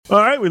All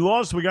right, we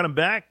lost. We got him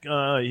back.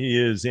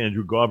 He is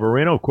Andrew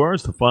Garbarino, of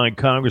course, the fine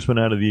congressman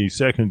out of the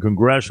 2nd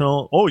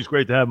Congressional. Always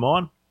great to have him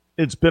on.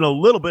 It's been a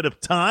little bit of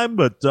time,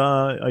 but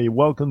a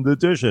welcome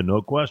addition,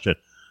 no question.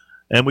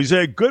 And we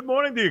say good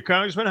morning to you,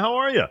 Congressman. How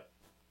are you?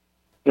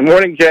 Good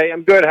morning, Jay.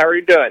 I'm good. How are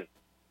you doing?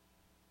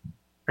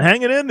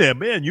 Hanging in there,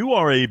 man. You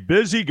are a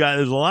busy guy.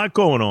 There's a lot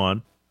going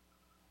on.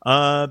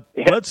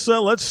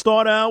 Let's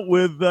start out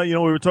with we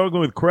were talking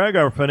with Craig,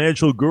 our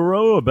financial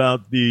guru,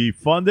 about the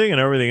funding and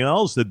everything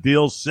else. The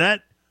deal's set.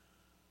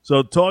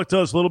 So talk to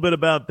us a little bit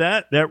about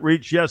that. That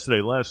reached last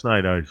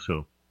night, I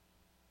assume.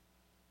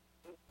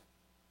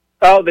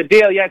 Oh, the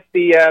deal. Yes,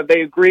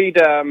 they agreed.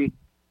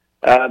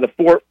 The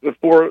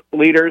four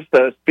leaders,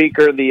 the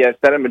Speaker, the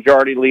Senate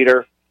Majority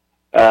Leader,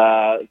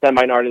 Senate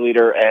Minority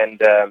Leader, and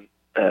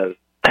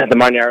the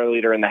Minority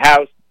Leader in the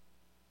House,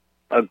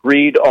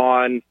 agreed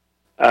on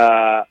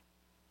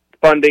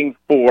funding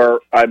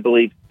for, I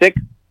believe, six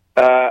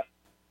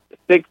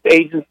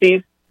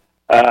agencies,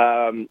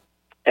 and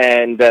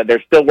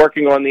they're still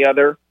working on the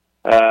other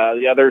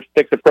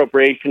six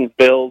appropriations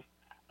bills.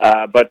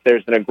 But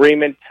there's an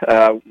agreement.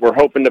 We're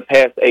hoping to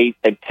pass a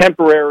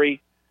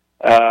temporary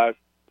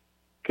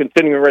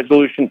continuing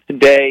resolution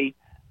today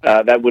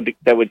that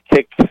would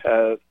kick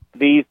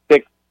these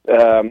six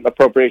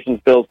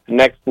appropriations bills to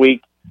next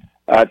week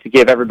to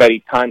give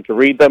everybody time to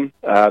read them.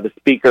 The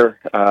Speaker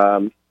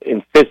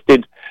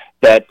insisted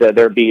that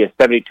there be a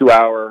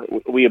 72-hour.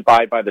 We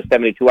abide by the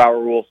 72-hour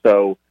rule,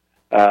 so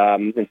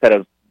instead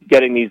of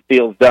getting these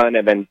deals done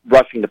and then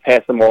rushing to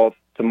pass them all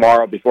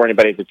tomorrow before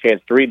anybody has a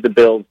chance to read the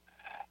bills,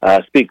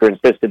 Speaker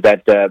insisted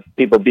that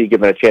people be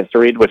given a chance to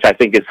read, which I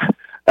think is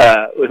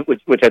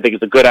which I think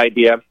is a good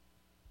idea.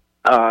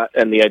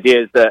 And the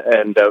idea is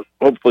that,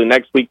 hopefully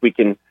next week we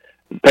can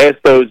pass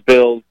those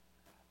bills,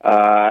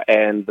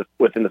 and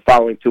within the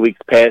following 2 weeks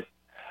pass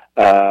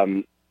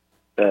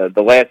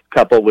the last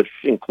couple, which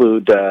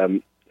include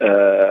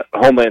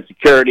Homeland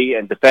Security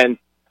and Defense.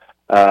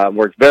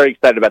 We're very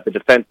excited about the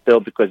defense bill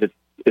because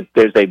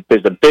there's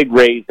a big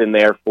raise in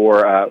there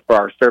for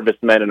our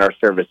servicemen and our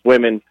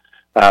servicewomen,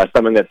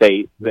 something that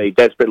they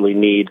desperately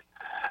need.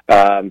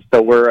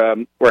 So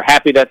we're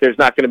happy that there's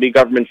not going to be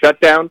government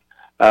shutdown.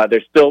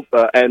 There's still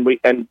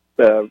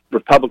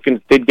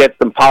Republicans did get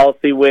some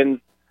policy wins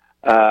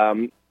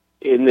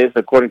in this,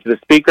 according to the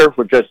Speaker.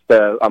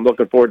 I'm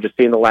looking forward to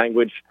seeing the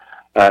language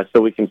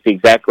so we can see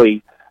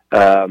exactly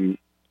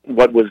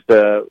what was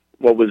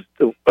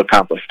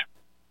accomplished.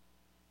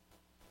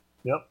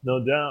 Yep,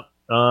 no doubt.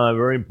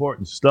 Very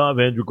important stuff.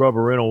 Andrew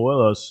Garbarino with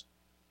us.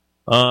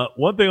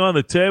 One thing on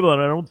the table,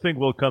 and I don't think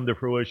will come to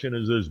fruition,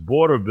 is this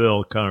border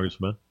bill,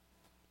 Congressman.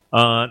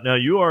 Now,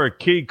 you are a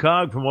key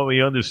cog, from what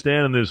we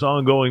understand, in this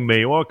ongoing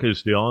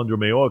Mayorkas deal, Andrew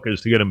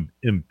Mayorkas, to get him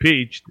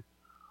impeached.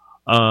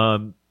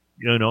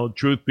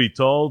 Truth be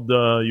told,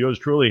 yours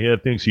truly here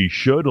thinks he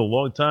should. A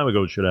long time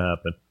ago should have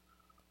happened.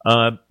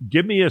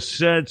 Give me a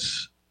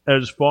sense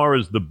as far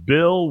as the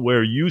bill,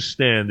 where you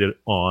stand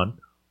on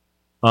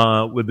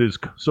with this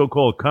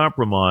so-called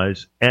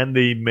compromise and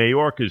the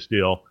Mayorkas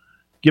deal.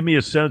 Give me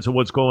a sense of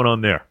what's going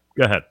on there.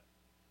 Go ahead.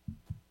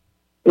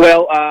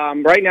 Well,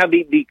 right now,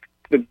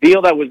 the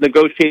deal that was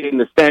negotiated in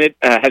the Senate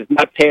has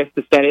not passed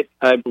the Senate.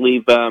 I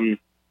believe I'm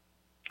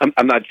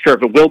not sure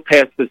if it will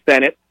pass the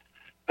Senate.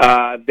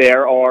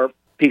 There are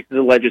pieces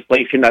of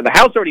legislation. The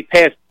House already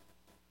passed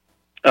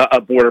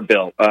a border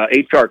bill,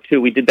 H.R. 2.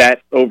 We did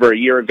that over a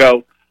year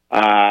ago.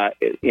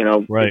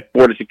 Right.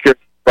 Border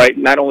security. Right.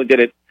 Not only did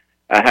it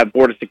have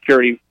border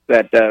security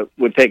that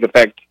would take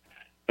effect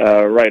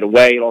right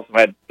away, it also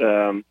had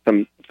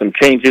some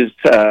changes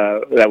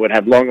that would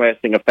have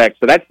long-lasting effects.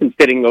 So that's been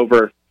sitting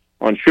over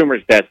on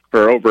Schumer's desk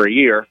for over a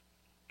year.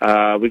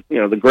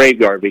 The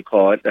graveyard, we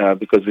call it,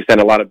 because we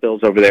send a lot of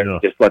bills over there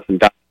and just let them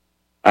die.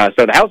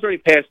 So the House already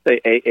passed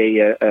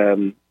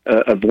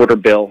a border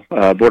bill,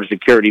 border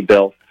security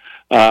bill.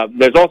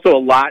 There's also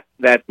a lot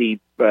that the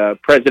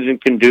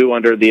president can do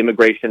under the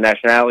Immigration and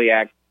Nationality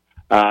Act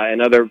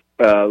and other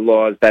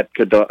laws that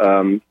could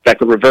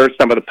reverse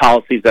some of the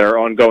policies that are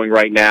ongoing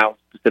right now,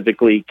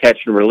 specifically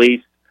catch and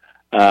release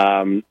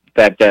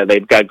that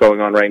they've got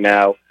going on right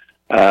now.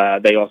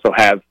 They also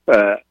have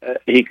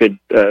he could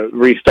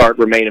restart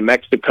Remain in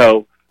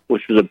Mexico,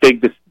 which was a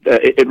big.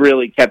 It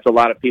really kept a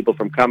lot of people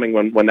from coming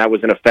when that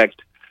was in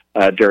effect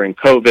during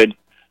COVID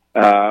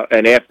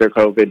and after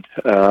COVID.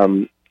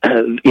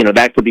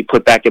 That could be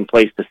put back in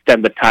place to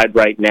stem the tide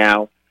right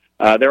now.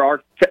 There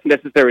are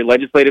necessary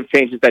legislative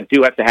changes that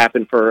do have to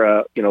happen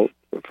for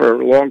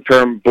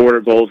long-term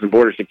border goals and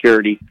border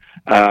security,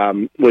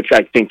 which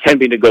I think can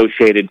be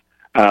negotiated.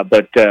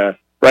 But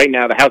right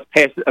now, the House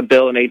passed a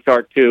bill in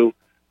H.R. 2.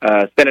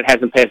 Senate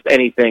hasn't passed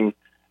anything.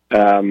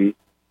 The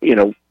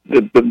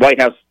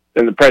White House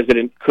and the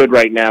President could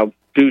right now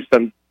do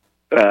some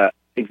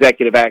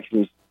executive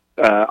actions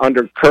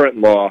under current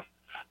law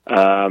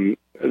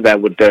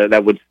that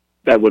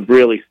would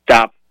really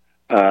stop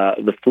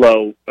the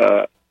flow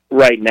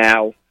right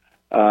now,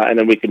 and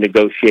then we can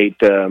negotiate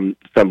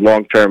some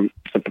long-term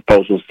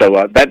proposals.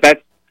 So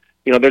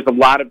there's a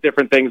lot of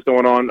different things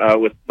going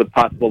on with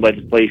possible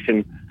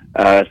legislation.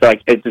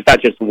 It's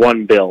not just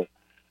one bill.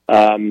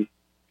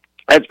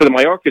 As for the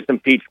Mayorkas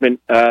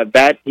impeachment,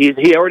 that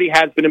he already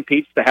has been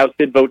impeached. The House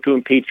did vote to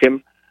impeach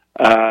him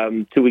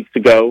 2 weeks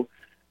ago,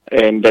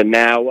 and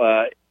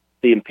now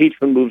the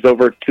impeachment moves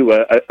over to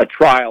a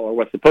trial, or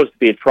what's supposed to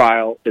be a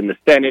trial in the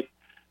Senate.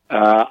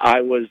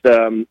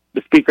 The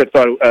Speaker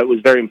thought it was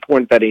very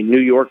important that a New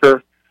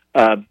Yorker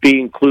be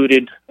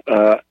included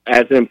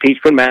as an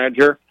impeachment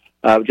manager,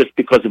 just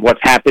because of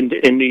what's happened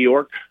in New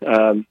York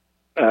from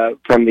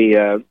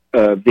the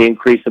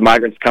increase of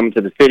migrants coming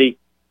to the city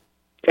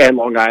and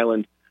Long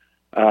Island,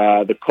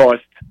 the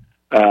cost,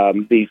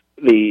 the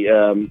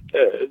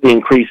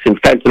increase in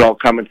fentanyl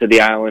coming to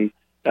the island,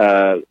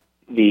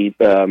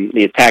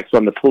 the attacks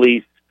on the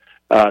police.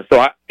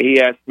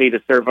 He asked me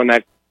to serve on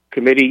that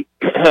committee,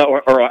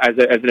 or as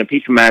an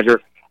impeachment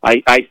manager.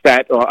 I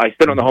sit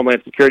on the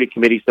Homeland Security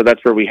Committee, so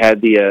that's where we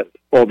had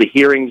all the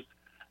hearings,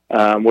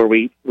 where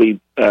we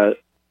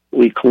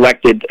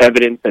collected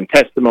evidence and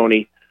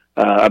testimony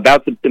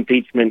about the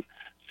impeachment.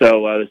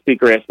 So the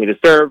Speaker asked me to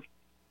serve,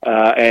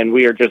 and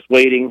we are just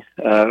waiting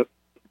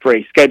for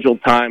a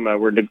scheduled time. I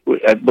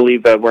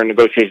believe we're in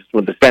negotiations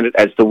with the Senate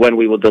as to when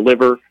we will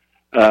deliver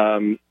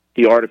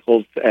the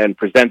articles and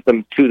present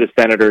them to the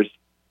senators.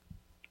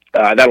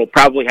 That will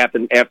probably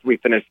happen after we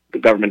finish the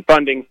government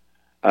funding,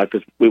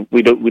 because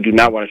we do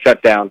not want to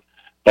shut down.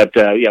 But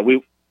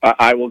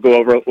I will go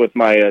over it with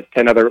my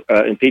 10 other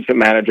impeachment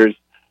managers,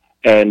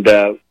 and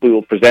we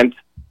will present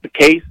the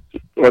case,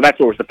 or that's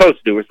what we're supposed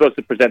to do. We're supposed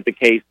to present the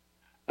case,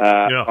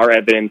 our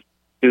evidence,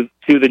 to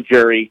the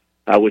jury,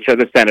 which are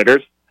the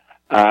senators,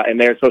 and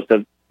they're supposed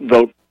to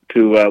vote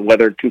to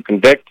whether to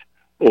convict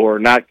or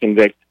not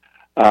convict.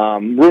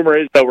 Rumor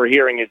is, though, we're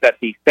hearing is that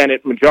the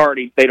Senate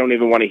majority, they don't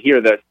even want to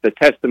hear the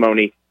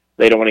testimony.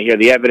 They don't want to hear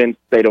the evidence.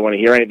 They don't want to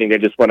hear anything. They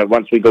just want to,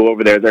 once we go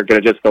over there,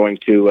 they're just going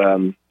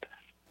to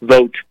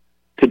vote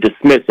to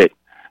dismiss it,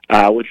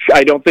 which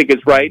I don't think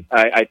is right.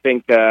 I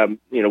think,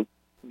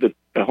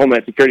 the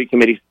Homeland Security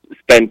Committee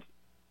spent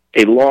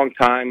a long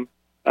time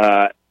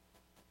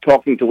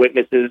talking to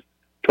witnesses,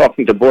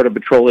 talking to Border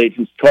Patrol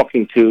agents,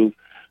 talking to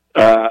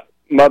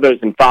mothers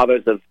and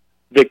fathers of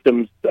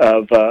victims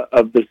of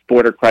this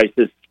border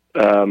crisis,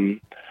 and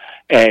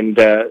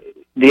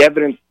the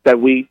evidence that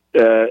we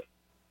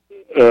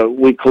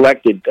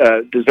collected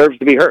deserves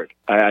to be heard.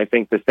 I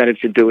think the Senate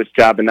should do its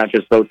job and not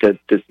just vote to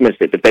dismiss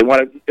it. If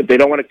they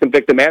don't want to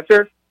convict the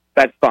answer,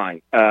 that's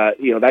fine.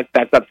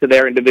 That's up to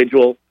their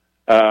individual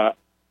votes.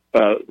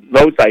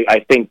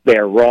 I think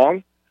they're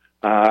wrong.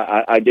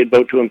 I did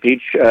vote to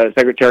impeach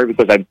Secretary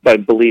because I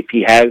believe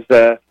he has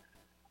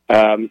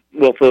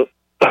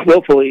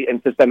willfully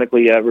and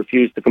systemically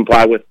refused to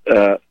comply with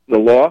the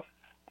law.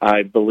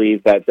 I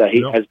believe that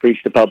he has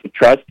breached the public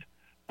trust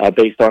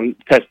based on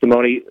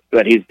testimony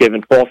that he's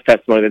given, false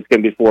testimony that's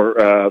given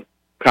before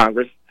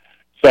Congress.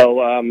 So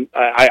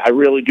I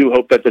really do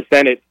hope that the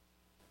Senate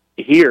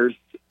hears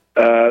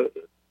the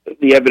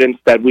evidence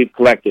that we've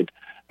collected.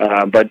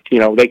 But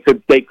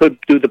they could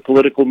do the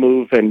political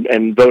move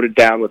and vote it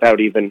down without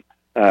even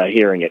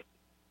hearing it.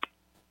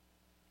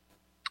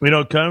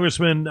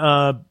 Congressman,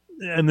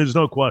 and there's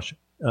no question,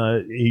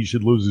 he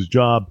should lose his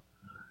job.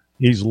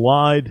 He's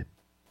lied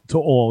to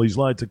all. He's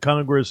lied to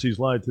Congress. He's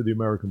lied to the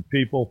American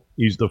people.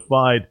 He's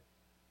defied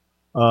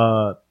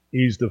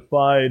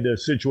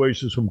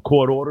situations from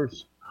court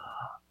orders.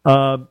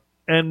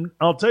 And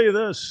I'll tell you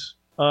this,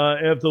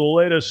 after the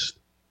latest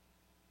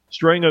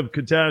string of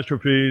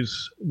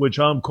catastrophes, which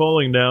I'm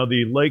calling now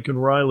the Lake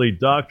and Riley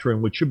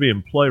Doctrine, which should be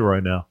in play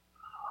right now.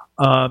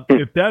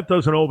 If that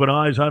doesn't open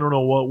eyes, I don't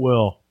know what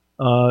will.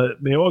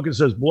 Mayorkas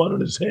has blood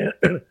on his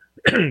hand.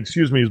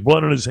 Excuse me, his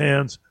blood on his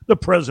hands. The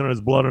president has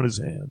blood on his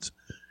hands.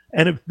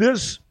 And if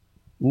this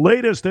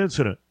latest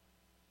incident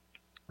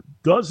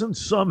doesn't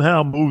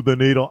somehow move the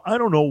needle, I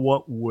don't know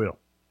what will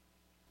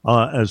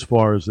as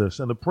far as this.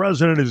 And the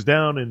president is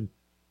down in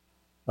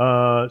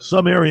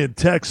some area in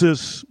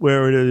Texas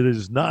where it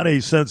is not a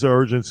sense of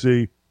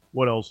urgency.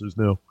 What else is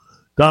new?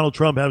 Donald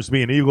Trump happens to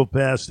be in Eagle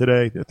Pass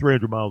today. They're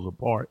 300 miles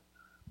apart,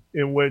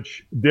 in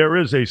which there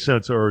is a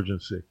sense of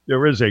urgency.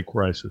 There is a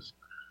crisis.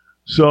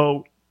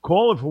 So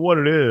call it for what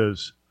it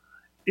is.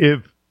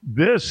 If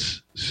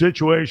this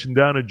situation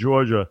down in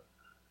Georgia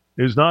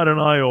is not an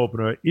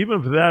eye-opener,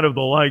 even for that of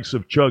the likes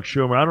of Chuck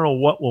Schumer, I don't know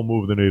what will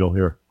move the needle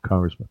here,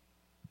 Congressman.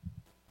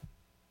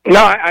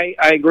 No, I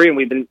agree, and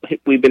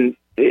we've been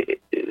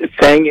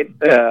saying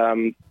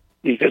it.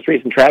 These just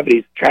recent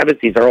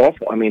travesties are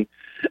awful. I mean,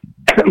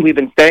 we've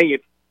been saying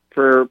it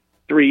for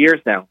 3 years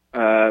now,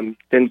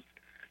 since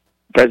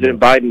President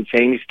Biden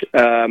changed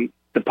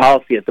the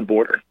policy at the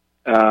border,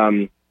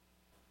 and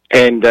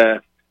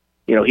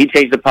he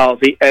changed the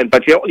policy.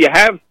 But you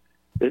have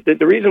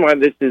the reason why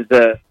this is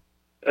a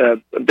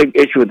big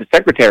issue with the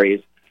secretary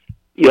is,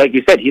 like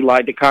you said, he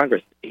lied to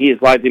Congress. He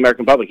has lied to the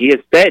American public. He has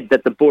said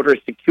that the border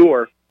is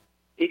secure.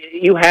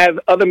 You have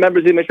other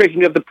members of the administration.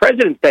 You have the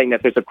president saying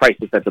that there's a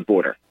crisis at the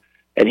border,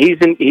 and he's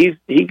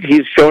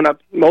shown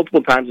up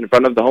multiple times in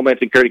front of the Homeland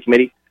Security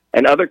Committee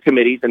and other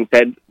committees and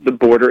said the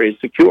border is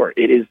secure.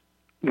 It is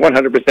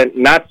 100%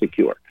 not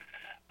secure.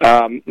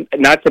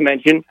 Not to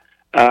mention,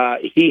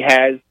 he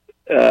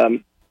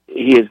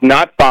is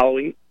not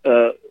following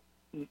the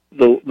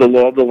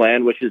law of the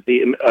land, which is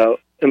the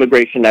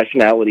Immigration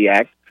Nationality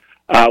Act,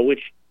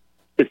 which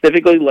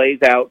specifically lays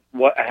out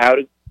how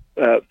to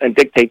and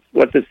dictates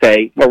what to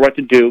say or what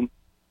to do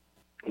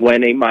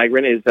when a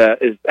migrant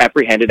is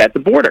apprehended at the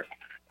border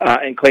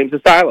and claims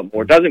asylum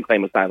or doesn't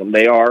claim asylum.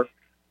 They are,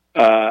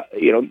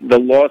 the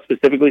law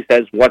specifically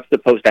says what's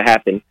supposed to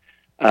happen,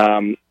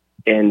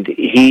 and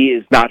he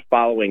is not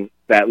following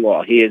that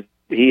law. He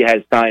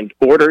has signed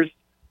orders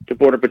to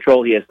Border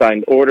Patrol. He has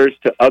signed orders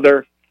to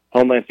other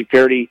Homeland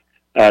Security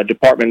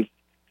departments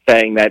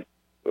saying that,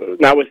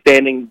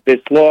 notwithstanding this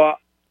law,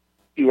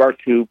 you are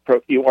to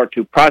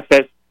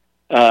process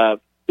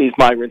these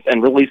migrants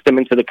and release them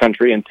into the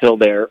country until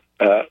their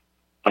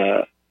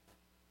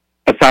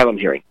asylum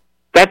hearing.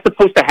 That's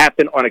supposed to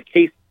happen on a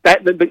case.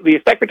 That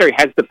the secretary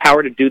has the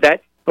power to do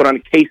that, but on a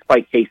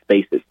case-by-case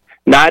basis,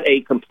 not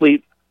a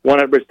complete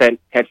 100%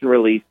 catch and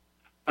release.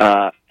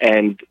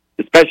 And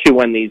especially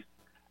when these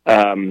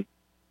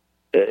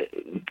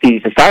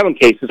asylum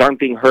cases aren't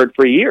being heard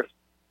for years.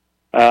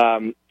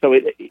 So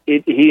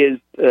he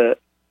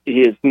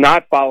is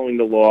not following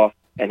the law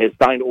and has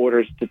signed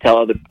orders to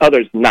tell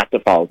others not to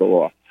follow the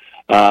law,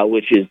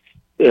 which is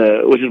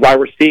why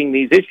we're seeing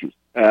these issues.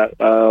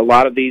 A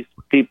lot of these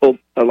people,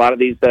 a lot of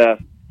these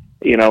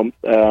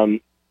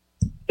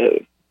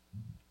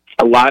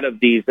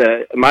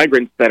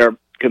migrants that are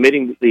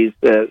committing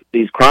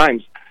these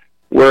crimes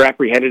were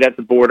apprehended at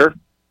the border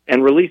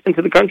and released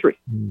into the country,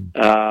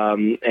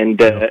 and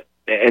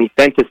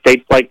sent to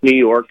states like New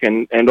York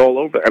and all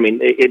over. I mean,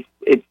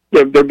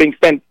 they're being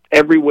sent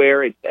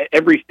everywhere.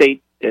 Every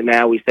state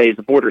now we say is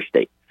a border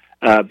state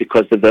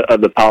because of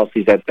the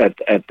policies at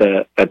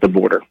the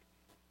border.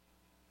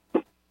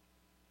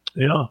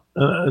 Yeah,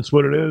 that's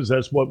what it is.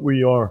 That's what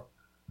we are,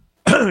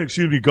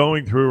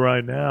 going through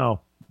right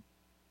now.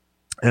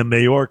 And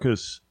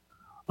Mayorkas,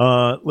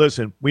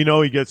 listen, we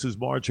know he gets his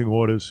marching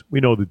orders. We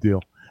know the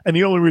deal. And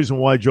the only reason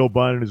why Joe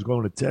Biden is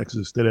going to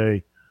Texas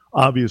today,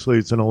 obviously,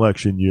 it's an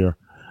election year,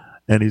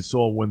 and it's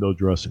all window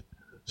dressing.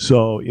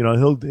 So,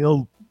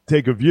 he'll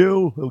take a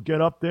view. He'll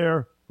get up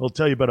there. He'll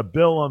tell you about a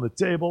bill on the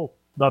table.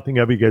 Nothing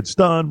ever gets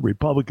done.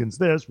 Republicans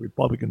this,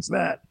 Republicans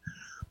that.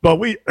 But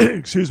we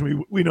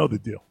know the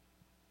deal.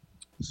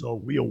 So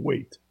we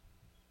await.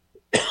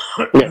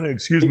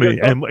 Excuse me.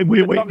 And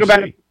we wait and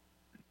see.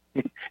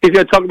 He's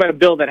going to talk about a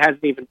bill that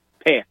hasn't even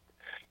passed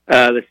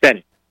the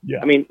Senate. Yeah.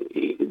 I mean,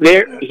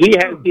 he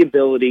has the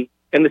ability.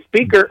 And the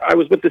speaker, I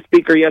was with the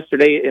speaker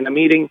yesterday in a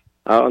meeting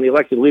on the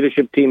elected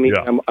leadership team.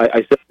 Yeah.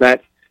 I said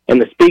that, and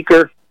the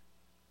speaker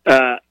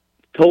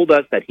told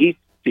us that he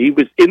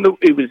was in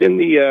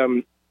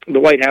the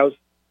White House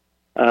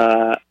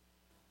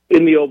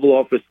in the Oval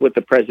Office with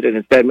the president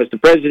and said,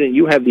 "Mr. President,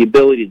 you have the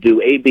ability to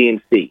do A, B,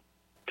 and C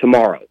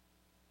tomorrow.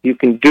 You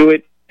can do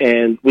it,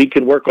 and we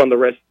can work on the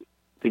rest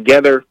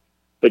together.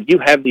 But you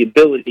have the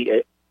ability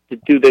to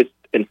do this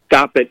and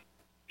stop it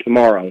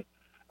tomorrow.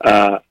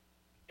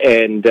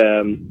 And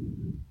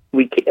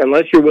we can't,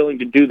 unless you're willing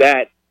to do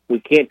that,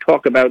 we can't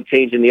talk about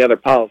changing the other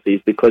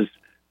policies because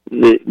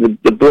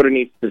the border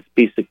needs to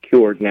be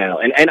secured now."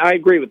 And I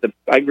agree with the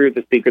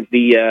speaker.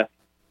 The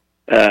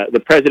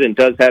president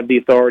does have the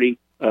authority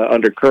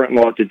under current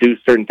law to do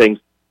certain things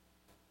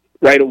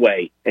right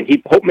away, and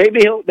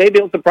maybe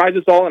he'll surprise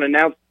us all and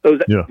announce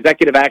those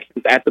executive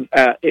actions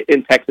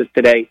in Texas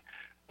today.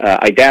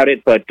 I doubt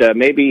it, but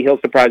maybe he'll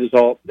surprise us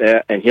all,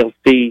 and he'll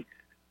see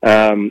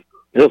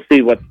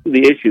what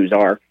the issues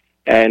are,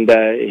 and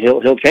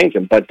he'll change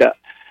them. But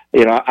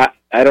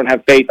I don't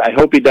have faith. I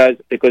hope he does,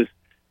 because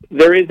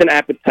there is an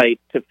appetite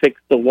to fix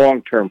the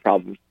long-term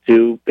problems,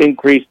 to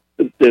increase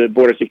the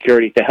border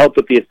security, to help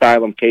with the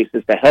asylum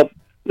cases, to help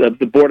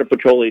the Border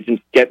Patrol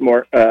agents get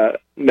more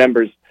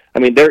members. I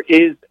mean, there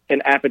is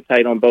an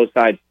appetite on both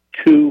sides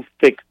to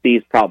fix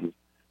these problems,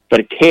 but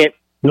it can't.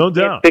 No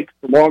doubt. Fix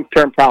the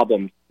long-term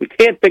problems. We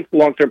can't fix the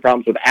long-term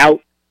problems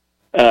without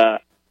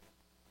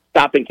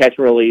stopping catch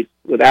and release,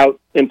 without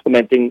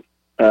implementing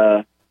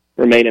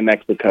Remain in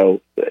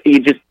Mexico.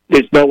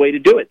 There's no way to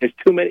do it. There's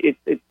too many.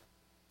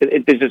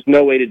 There's just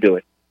no way to do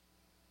it.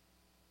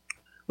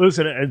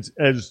 Listen,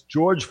 as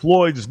George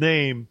Floyd's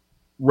name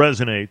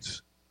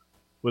resonates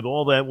with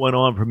all that went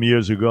on from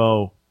years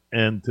ago,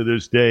 and to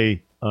this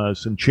day,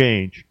 some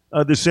change.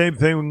 The same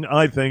thing,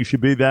 I think,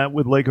 should be that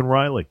with Laken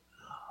Riley,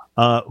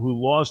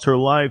 who lost her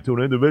life to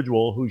an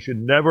individual who should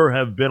never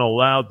have been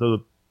allowed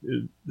to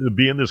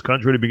be in this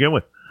country to begin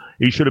with.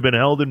 He should have been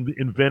held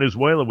in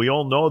Venezuela. We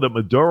all know that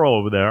Maduro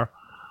over there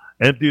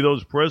emptied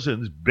those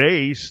prisons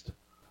based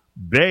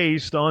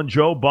on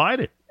Joe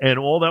Biden and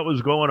all that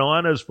was going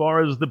on as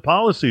far as the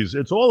policies.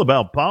 It's all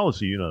about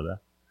policy, you know that.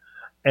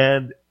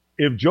 And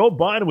if Joe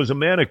Biden was a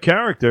man of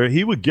character,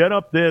 he would get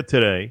up there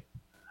today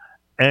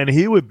and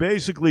he would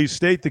basically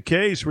state the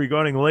case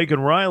regarding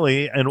Laken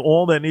Riley and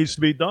all that needs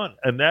to be done.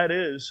 And that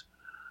is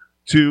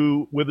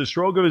to, with a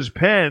stroke of his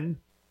pen,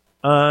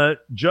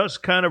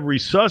 just kind of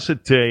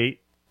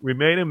resuscitate,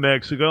 remain in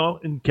Mexico,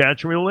 and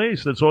catch and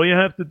release. That's all you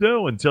have to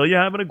do until you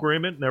have an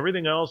agreement and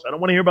everything else. I don't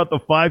want to hear about the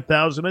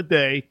 5,000 a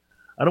day.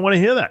 I don't want to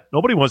hear that.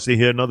 Nobody wants to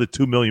hear another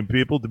 2 million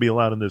people to be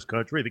allowed in this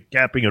country. They're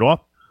capping it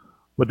off.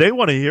 What they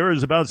want to hear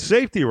is about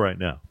safety right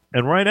now.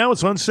 And right now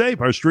it's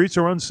unsafe. Our streets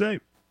are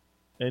unsafe.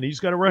 And he's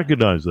got to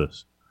recognize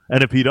this.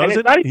 And if he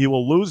doesn't, he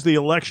will lose the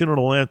election on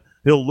a land.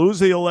 He'll lose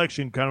the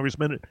election,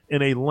 Congressman,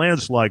 in a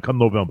landslide come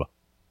November.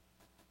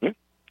 And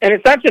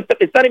it's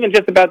not even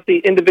just about the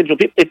individual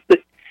people.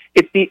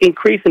 It's the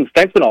increase in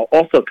fentanyl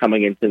also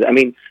coming into it. I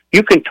mean,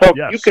 you can talk,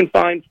 you can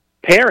find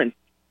parents,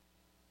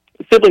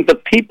 siblings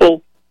of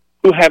people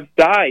who have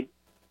died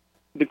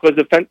because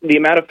of the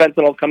amount of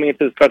fentanyl coming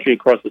into this country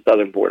across the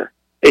southern border.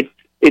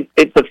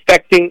 It's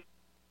affecting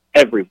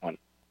everyone,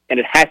 and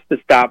it has to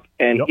stop.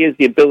 And he has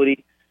the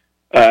ability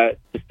to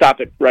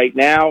stop it right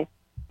now,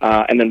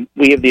 and then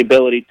we have the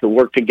ability to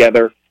work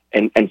together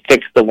and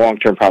fix the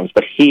long-term problems.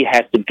 But he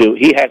has to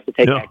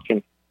take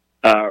action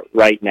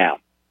right now.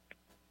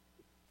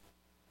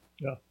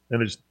 Yeah,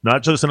 and it's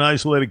not just an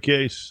isolated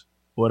case.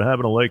 What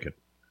happened to Lakin?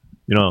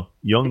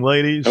 Young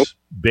ladies,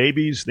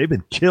 babies, they've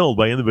been killed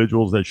by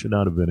individuals that should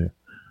not have been here,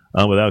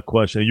 without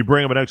question. And you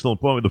bring up an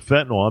excellent point with the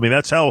fentanyl. I mean,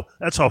 that's how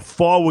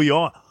far we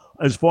are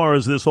as far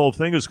as this whole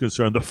thing is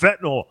concerned. The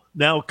fentanyl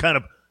now kind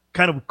of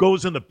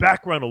goes in the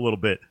background a little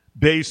bit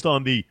based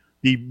on the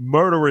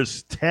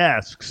murderous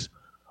tasks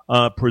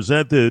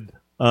presented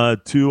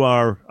to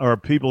our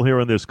people here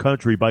in this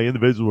country by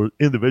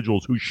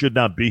individuals who should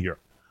not be here.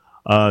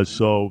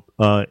 So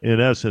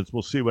in essence,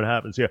 we'll see what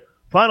happens here.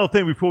 Final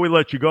thing before we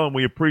let you go, and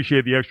we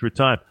appreciate the extra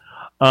time.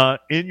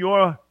 In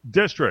your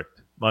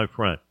district, my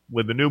friend,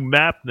 with the new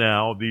map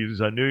now, these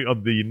of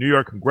the New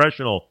York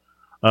congressional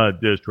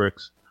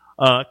districts,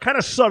 kind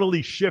of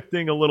subtly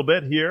shifting a little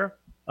bit here.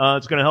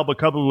 It's going to help a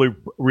couple of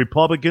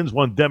Republicans,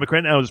 one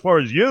Democrat. Now, as far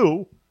as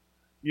you're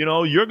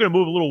going to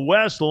move a little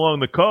west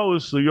along the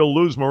coast, so you'll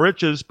lose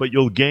Mauritius, but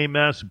you'll gain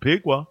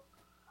Massapequa.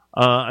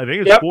 I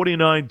think it's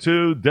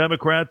 49-2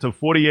 Democrat to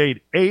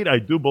 48-8. I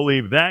do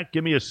believe that.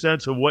 Give me a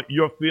sense of what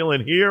you're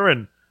feeling here.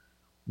 And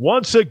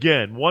once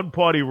again,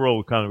 one-party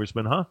rule,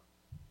 Congressman, huh?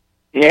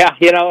 Yeah,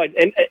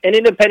 an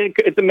independent.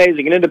 It's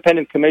amazing. An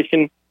independent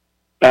commission.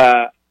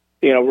 5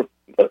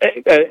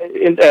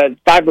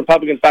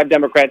 Republicans, 5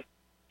 Democrats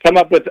come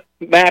up with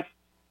maps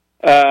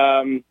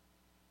and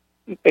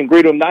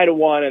agree to them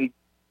 9-1, and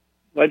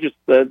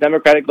the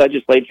Democratic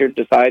legislature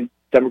decides.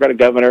 Democratic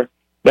governor.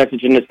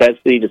 Message of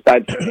necessity,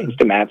 decides to change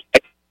the maps.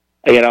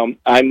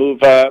 I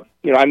move. I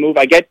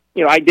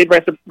did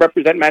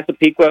represent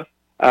Massapequa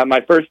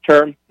my first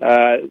term,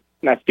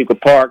 Massapequa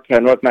Park,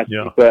 North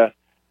Massapequa,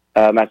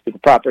 Massapequa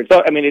proper.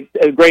 So, I mean, it's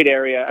a great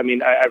area. I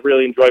mean, I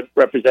really enjoyed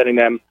representing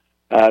them.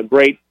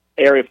 Great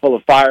area full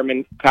of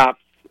firemen,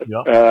 cops,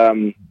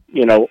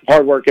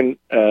 hardworking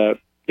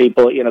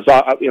people. So,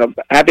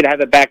 happy to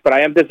have it back, but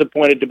I am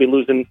disappointed to be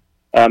losing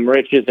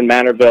Mauritius and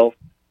Manorville.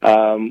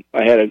 I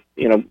had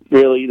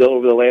really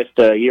over the last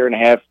year and a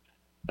half,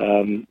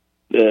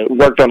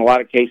 worked on a lot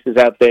of cases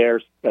out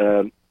there,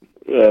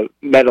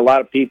 met a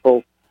lot of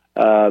people,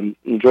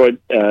 enjoyed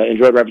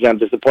representing. I'm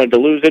disappointed to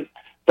lose it,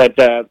 but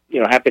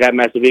happy to have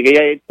Massapequa.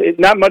 Yeah, it's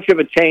not much of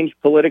a change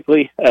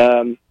politically.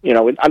 I'm just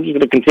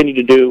going to continue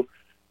to do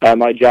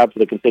my job for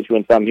the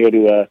constituents I'm here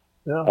to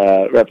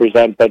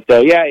represent. But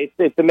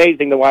it's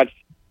amazing to watch.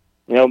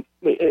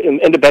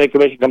 Independent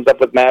commission comes up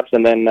with maps,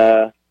 and then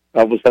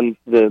all of a sudden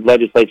the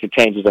legislature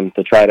changes them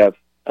to try to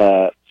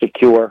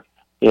secure,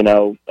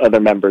 other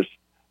members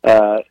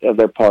of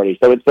their party.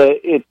 So it's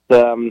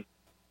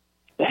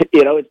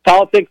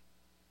politics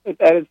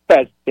at its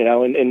best.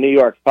 In New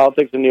York,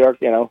 politics in New York.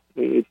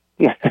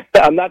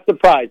 I'm not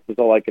surprised. Is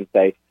all I can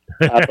say.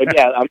 But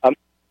yeah,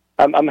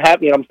 I'm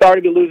happy. I'm sorry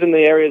to be losing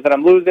the areas that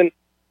I'm losing.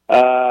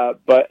 But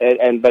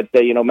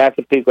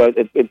Massapequa,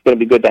 it's going to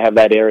be good to have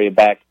that area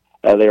back.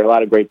 There are a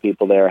lot of great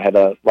people there. I had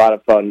a lot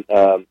of fun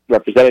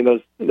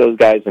representing those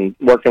guys and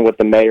working with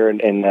the mayor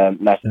in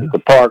Massapequa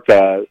Park.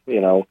 Mike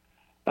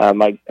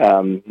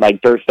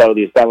Durso,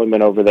 the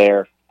assemblyman over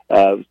there.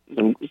 I'm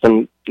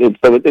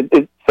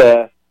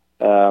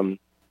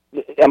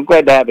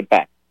glad to have it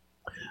back.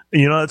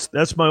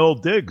 That's my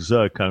old digs,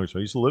 Congressman. I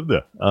used to live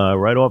there,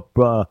 right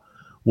off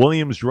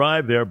Williams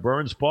Drive there,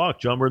 Burns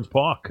Park, John Burns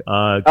Park.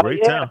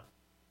 Great town.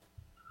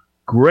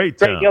 Great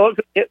town.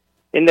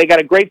 And they got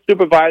a great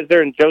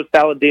supervisor, and Joe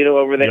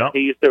Saladino over there. Yep. He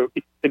used to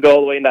go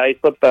all the way into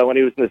Islip when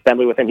he was in the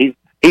assembly with him.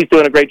 He's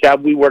doing a great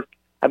job.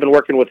 I've been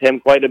working with him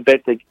quite a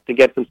bit to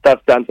get some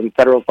stuff done, some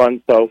federal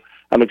funds. So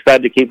I'm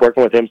excited to keep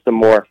working with him some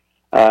more.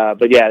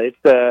 But yeah, it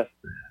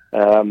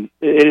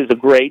is a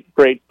great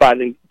spot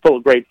and full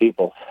of great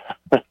people.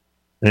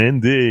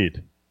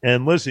 Indeed.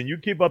 And listen, you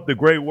keep up the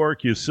great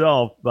work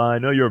yourself. I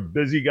know you're a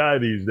busy guy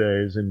these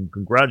days, and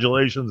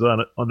congratulations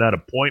on that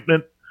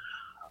appointment.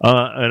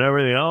 And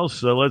everything else.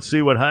 So let's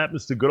see what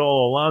happens to good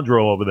old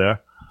Alondro over there.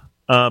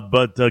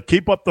 But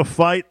keep up the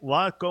fight. A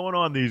lot going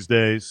on these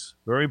days.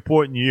 Very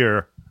important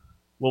year.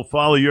 We'll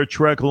follow your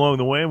trek along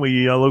the way, and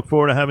we look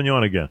forward to having you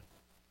on again.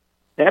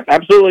 Yep,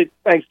 absolutely.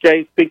 Thanks,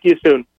 Jay. Speak to you soon.